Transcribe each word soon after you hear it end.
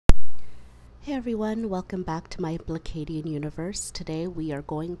Hey everyone, welcome back to my Blacadian universe. Today we are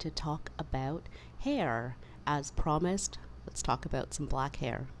going to talk about hair. As promised, let's talk about some black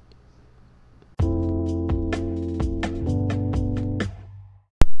hair.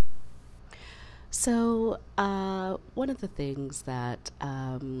 One of the things that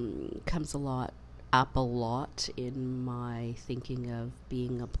comes up a lot in my thinking of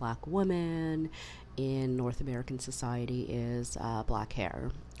being a black woman in North American society is black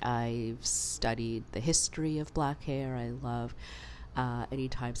hair. I've studied the history of black hair. I love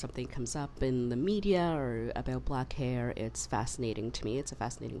anytime something comes up in the media or about black hair, it's fascinating to me. It's a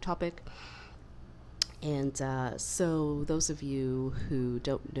fascinating topic. And those of you who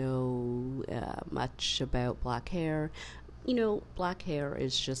don't know much about black hair, black hair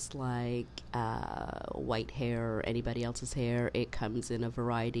is just like white hair or anybody else's hair. It comes in a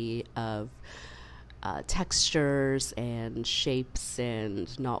variety of textures and shapes,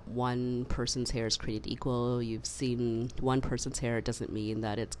 and not one person's hair is created equal. You've seen one person's hair, it doesn't mean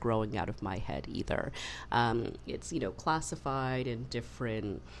that it's growing out of my head either. It's classified in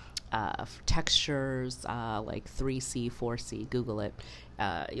different textures, like 3C, 4C. Google it.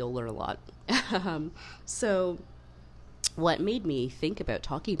 You'll learn a lot. So what made me think about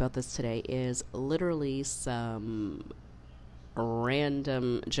talking about this today is literally some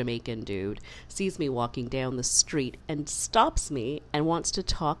random Jamaican dude sees me walking down the street and stops me and wants to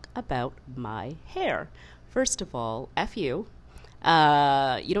talk about my hair. First of all, F you.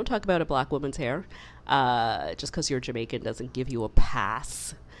 You don't talk about a black woman's hair. Just because you're Jamaican doesn't give you a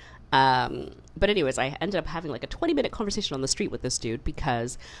pass. But anyways, I ended up having like a 20-minute conversation on the street with this dude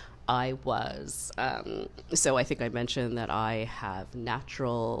because I was, so I think I mentioned that I have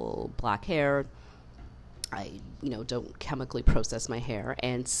natural black hair. I, don't chemically process my hair.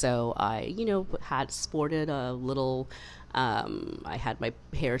 And so I, had sported a little, I had my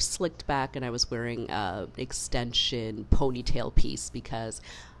hair slicked back and I was wearing a extension ponytail piece because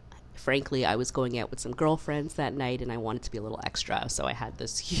frankly, I was going out with some girlfriends that night and I wanted to be a little extra. So I had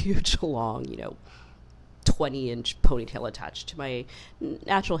this huge, long, 20-inch ponytail attached to my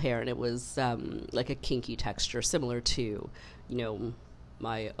natural hair. And it was like a kinky texture similar to,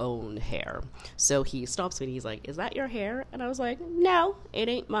 my own hair. So he stops me and he's like, "Is that your hair?" And I was like, "No, it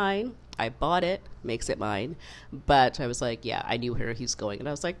ain't mine. I bought it, makes it mine." But I was like, yeah, I knew where he's going. And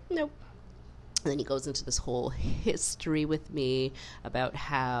I was like, "Nope." And then he goes into this whole history with me about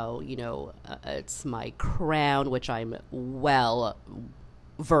how, it's my crown, which I'm well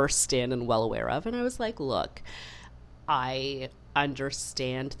versed in and well aware of. And I was like, look, I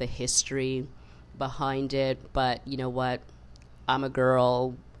understand the history behind it, but you know what? I'm a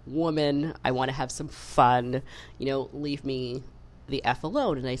girl, woman. I want to have some fun. Leave me the F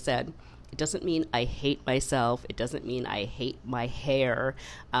alone. And I said, it doesn't mean I hate myself. It doesn't mean I hate my hair.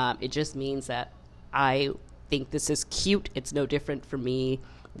 It just means that I think this is cute. It's no different for me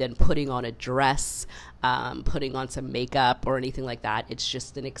than putting on a dress, putting on some makeup or anything like that. It's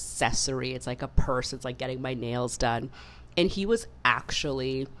just an accessory. It's like a purse. It's like getting my nails done. And he was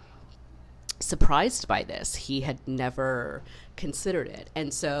actually surprised by this. He had never considered it.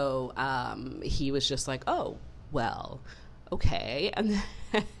 And so he was just like, oh, well, okay. And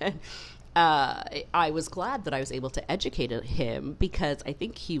then I was glad that I was able to educate him because I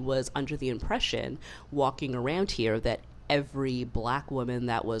think he was under the impression walking around here that every black woman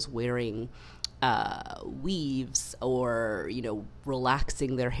that was wearing weaves or,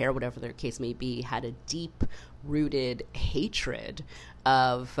 relaxing their hair, whatever their case may be, had a deep-rooted hatred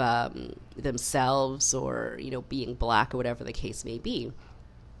of themselves or, being black or whatever the case may be.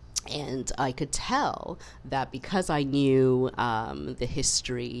 And I could tell that because I knew the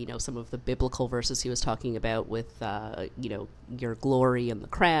history, some of the biblical verses he was talking about with, your glory and the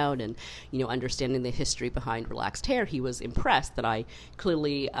crown and, understanding the history behind relaxed hair, he was impressed that I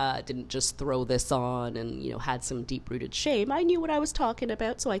clearly didn't just throw this on and, had some deep-rooted shame. I knew what I was talking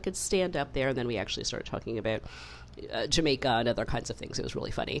about, so I could stand up there, and then we actually started talking about Jamaica and other kinds of things. It was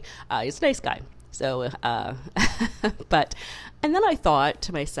really funny. He's a nice guy. So, and then I thought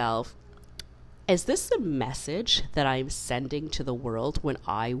to myself, is this the message that I'm sending to the world when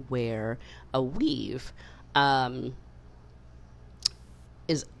I wear a weave? Am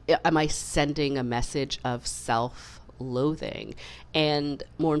I sending a message of self-loathing? And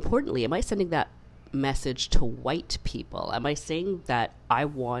more importantly, am I sending that message to white people? Am I saying that I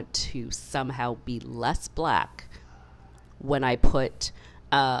want to somehow be less black when I put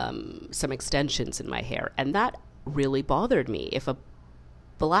some extensions in my hair? And that really bothered me. If a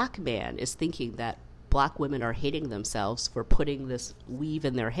black man is thinking that black women are hating themselves for putting this weave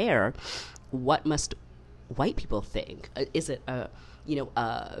in their hair, what must white people think? Is it a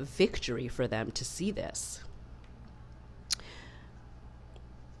a victory for them to see this.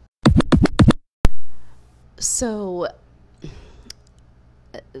 So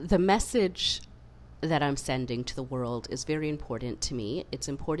the message that I'm sending to the world is very important to me. It's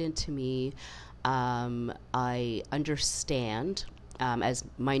important to me. I understand, as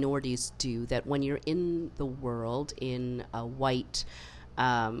minorities do, that when you're in the world, in a white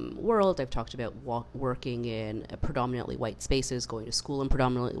world, I've talked about working in predominantly white spaces, going to school in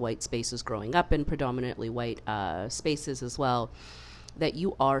predominantly white spaces, growing up in predominantly white spaces as well, that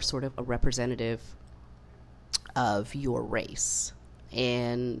you are sort of a representative of your race.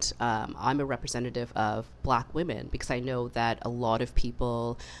 And I'm a representative of Black women because I know that a lot of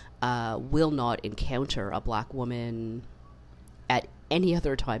people will not encounter a Black woman at any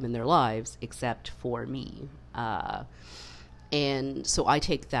other time in their lives except for me. And so I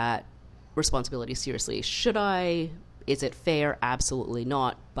take that responsibility seriously. Should I? Is it fair? Absolutely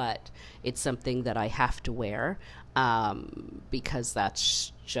not. But it's something that I have to wear because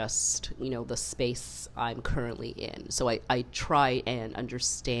that's just, the space I'm currently in. So I try and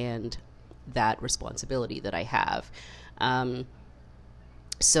understand that responsibility that I have.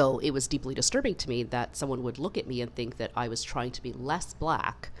 So it was deeply disturbing to me that someone would look at me and think that I was trying to be less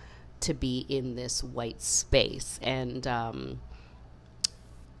Black to be in this white space. And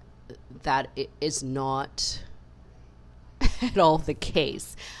that is not at all the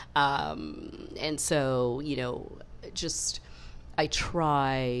case. And so, just I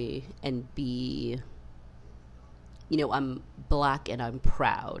try and be, I'm Black and I'm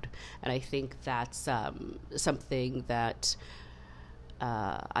proud. And I think that's something that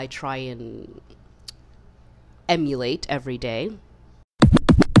I try and emulate every day.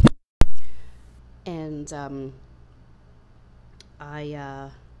 And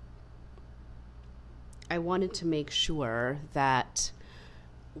I wanted to make sure that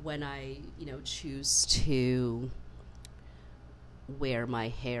when I, choose to wear my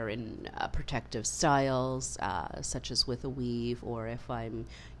hair in protective styles, such as with a weave, or if I'm,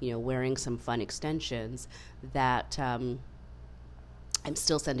 wearing some fun extensions, that I'm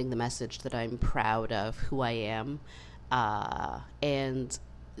still sending the message that I'm proud of who I am. And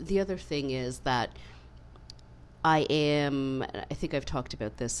the other thing is that I think I've talked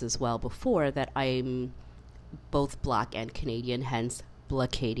about this as well before, that I'm both Black and Canadian, hence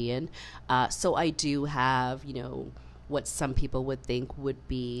Blackadian. So I do have, what some people would think would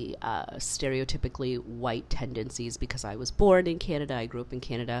be stereotypically white tendencies because I was born in Canada, I grew up in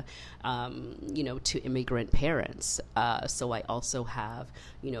Canada, to immigrant parents. So I also have,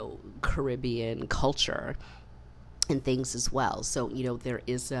 Caribbean culture and things as well. So, there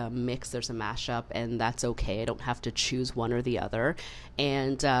is a mix, there's a mashup, and that's okay. I don't have to choose one or the other.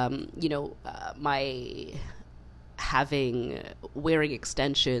 And, my wearing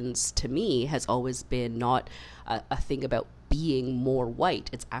extensions to me has always been not a thing about being more white.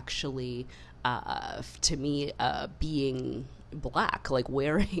 It's actually, to me, being Black, like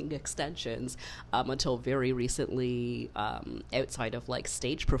wearing extensions until very recently, outside of like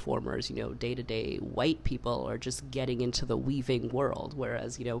stage performers, day-to-day white people are just getting into the weaving world,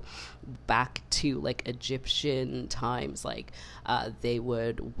 whereas back to like Egyptian times, like they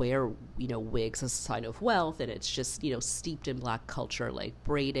would wear wigs as a sign of wealth, and it's just steeped in Black culture, like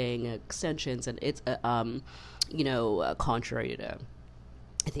braiding, extensions, and it's contrary to,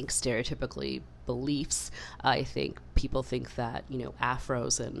 I think, stereotypically beliefs. I think people think that,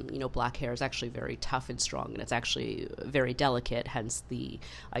 afros and, Black hair is actually very tough and strong, and it's actually very delicate, hence the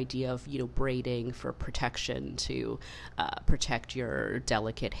idea of, braiding for protection to protect your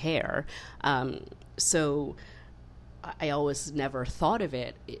delicate hair. So I always never thought of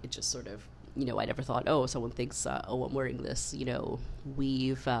it. It just sort of, I never thought, someone thinks, I'm wearing this,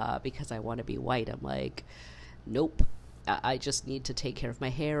 weave because I want to be white. I'm like, nope. I just need to take care of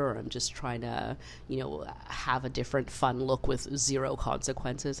my hair, or I'm just trying to, have a different fun look with zero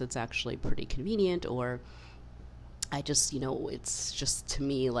consequences. It's actually pretty convenient. Or I just, it's just to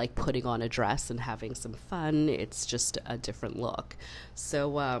me like putting on a dress and having some fun. It's just a different look.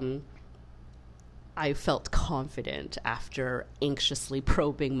 So I felt confident after anxiously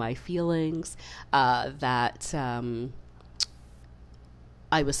probing my feelings that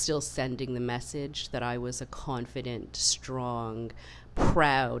I was still sending the message that I was a confident, strong,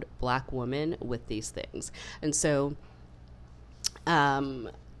 proud Black woman with these things. And so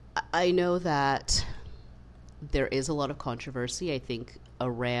I know that there is a lot of controversy, I think,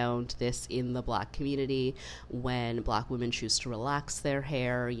 around this in the Black community. When Black women choose to relax their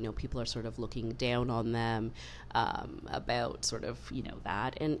hair, people are sort of looking down on them about sort of,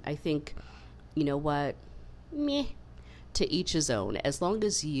 that. And I think, what? Meh. to each his own. As long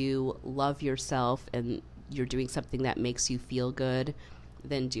as you love yourself and you're doing something that makes you feel good,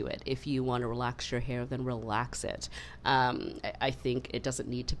 then do it. If you want to relax your hair, then relax it. I think it doesn't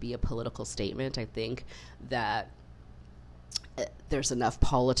need to be a political statement. I think that there's enough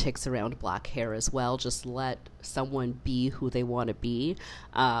politics around black hair as well. Just let someone be who they want to be.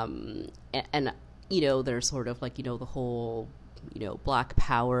 And there's sort of like, the whole, Black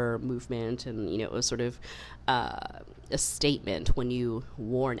Power movement, and, it was sort of a statement when you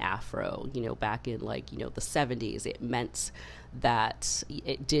wore an afro, back in like, the 70s. It meant that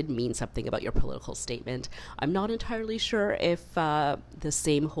it did mean something about your political statement. I'm not entirely sure if the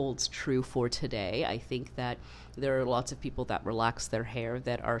same holds true for today. I think that there are lots of people that relax their hair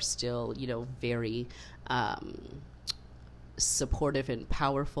that are still, very supportive and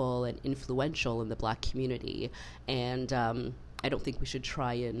powerful and influential in the black community. And I don't think we should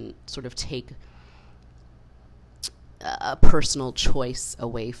try and sort of take a personal choice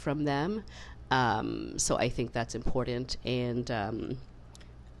away from them. So I think that's important. And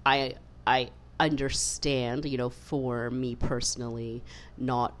I understand, for me personally,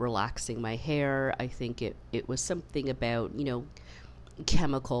 not relaxing my hair. I think it was something about,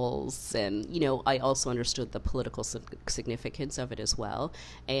 chemicals, and, I also understood the political significance of it as well.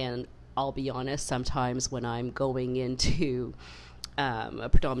 And I'll be honest, sometimes when I'm going into a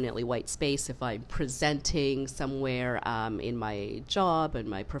predominantly white space, if I'm presenting somewhere in my job and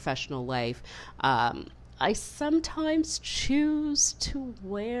my professional life, I sometimes choose to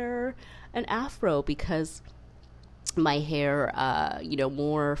wear an afro because my hair,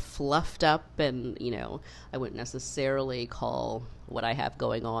 more fluffed up, and, I wouldn't necessarily call what I have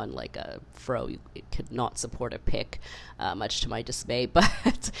going on like a fro. It could not support a pick, much to my dismay,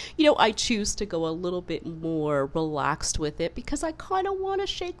 but, I choose to go a little bit more relaxed with it because I kind of want to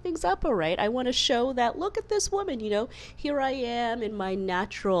shake things up, all right? I want to show that, look at this woman, here I am in my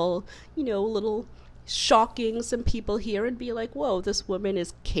natural, little shocking some people here and be like, whoa, this woman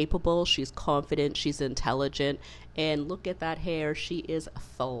is capable, she's confident, she's intelligent, and look at that hair, she is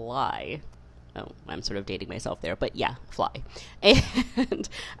fly. Oh, I'm sort of dating myself there, but yeah, fly. And,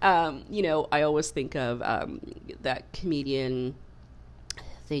 I always think of that comedian, I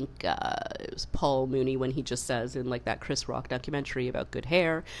think it was Paul Mooney, when he just says in like that Chris Rock documentary about good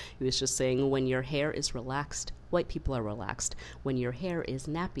hair, he was just saying, when your hair is relaxed, white people are relaxed. When your hair is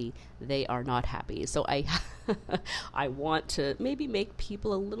nappy, they are not happy. So I want to maybe make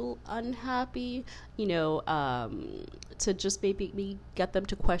people a little unhappy, to just maybe get them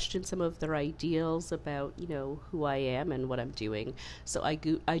to question some of their ideals about, who I am and what I'm doing. So I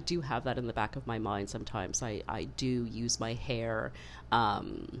do have that in the back of my mind sometimes. I do use my hair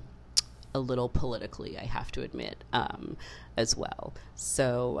a little politically, I have to admit, as well.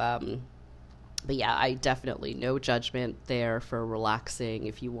 So, but yeah, I definitely, no judgment there for relaxing.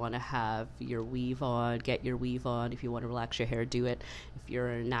 If you want to have your weave on, get your weave on. If you want to relax your hair, do it. If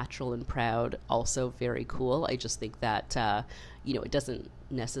you're natural and proud, also very cool. I just think that, it doesn't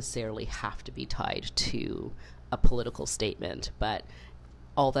necessarily have to be tied to a political statement, but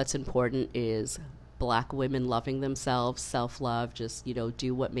all that's important is black women loving themselves, self-love, just,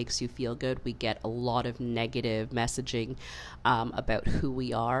 do what makes you feel good. We get a lot of negative messaging about who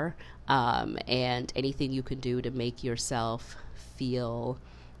we are, and anything you can do to make yourself feel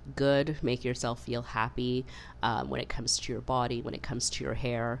good, make yourself feel happy when it comes to your body, when it comes to your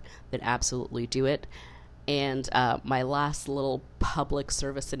hair, then absolutely do it. And my last little public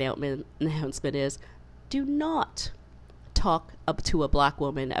service announcement is, do not talk up to a black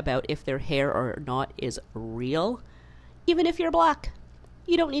woman about if their hair or not is real, even if you're black.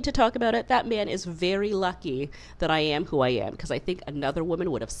 You don't need to talk about it. That man is very lucky that I am who I am, because I think another woman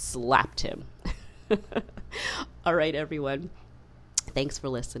would have slapped him. All right, everyone. Thanks for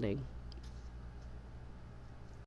listening.